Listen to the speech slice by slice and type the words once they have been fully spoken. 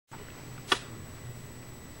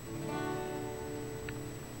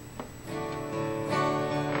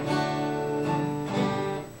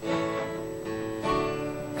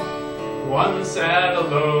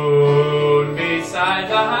alone beside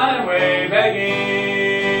the highway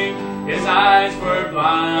begging. His eyes were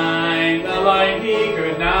blind, the light he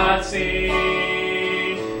could not see.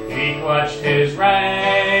 He clutched his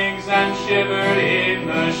rags and shivered in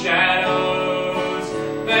the shadows.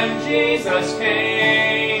 Then Jesus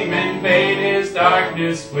came and bade his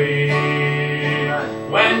darkness flee.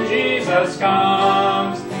 When Jesus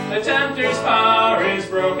comes, the tempter's power is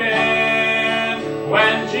broken.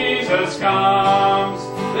 When Jesus comes,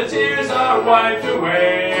 the tears are wiped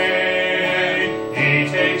away. He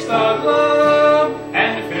takes the gloom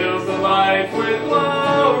and fills the life with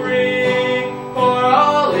glory. For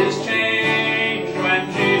all is changed when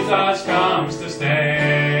Jesus comes to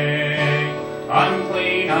stay.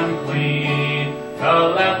 Unclean, unclean,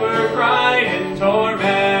 the leper cried in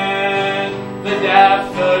torment. The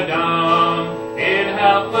deaf, the dumb, in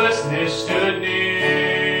helplessness stood near.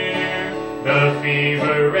 The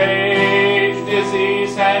fever raged,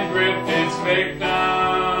 disease had gripped its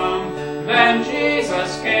victim. Then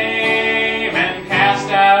Jesus came and cast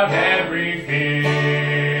out every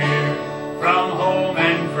fear. From home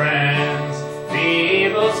and friends, the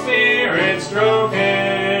evil spirits drove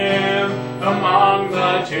him. Among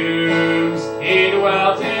the tombs, he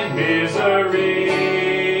dwelt in misery.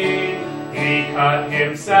 He cut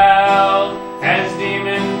himself as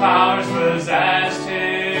demon powers possessed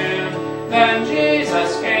him. Then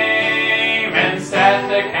Jesus came and set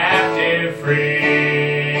the captive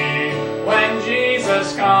free. When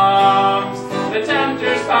Jesus comes, the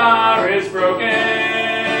tempter's power is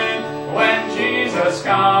broken. When Jesus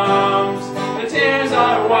comes, the tears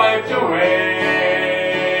are wiped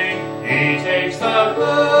away. He takes the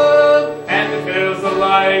gloom and fills the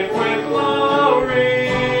life with glory.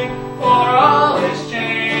 For all is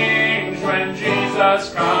changed when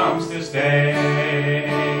Jesus comes to stay.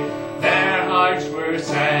 Their hearts were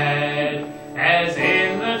sad as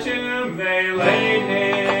in the tomb they laid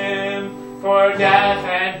him, for death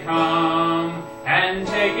had come and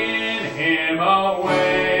taken him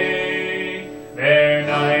away. Their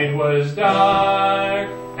night was dark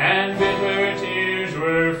and bitter tears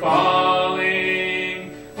were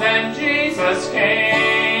falling. Then Jesus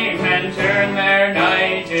came and turned their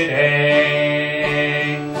night to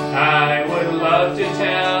day. I would love to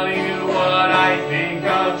tell you what I think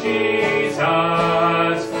of Jesus,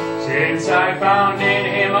 since I found in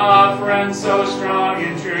him a friend so strong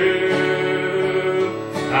and true.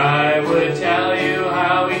 I would tell you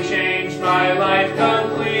how he changed my life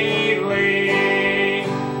completely.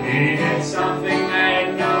 He did something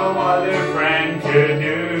that no other friend could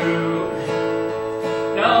do.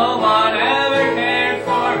 No one ever cared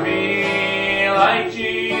for me like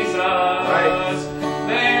Jesus.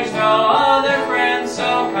 There's no other friend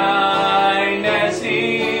so kind as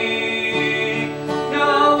he.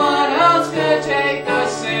 No one else could take the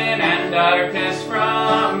sin and darkness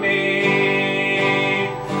from me.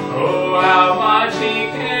 Oh, how much he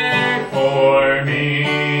cared for me.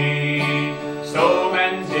 So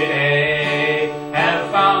men today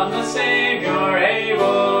have found the Savior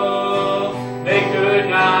able. They could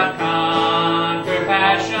not conquer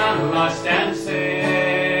passion, lust, and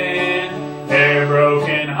sin. Their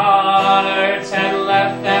broken hearts had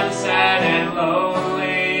left them sad and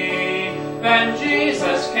lonely. Then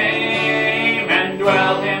Jesus came and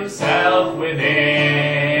dwelt himself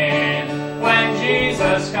within. When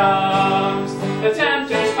Jesus comes, the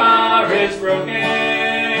tempter's power is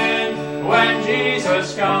broken. When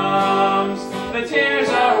Jesus comes, the tears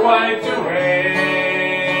are wiped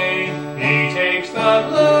away. He takes the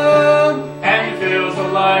gloom and fills the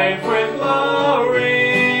life with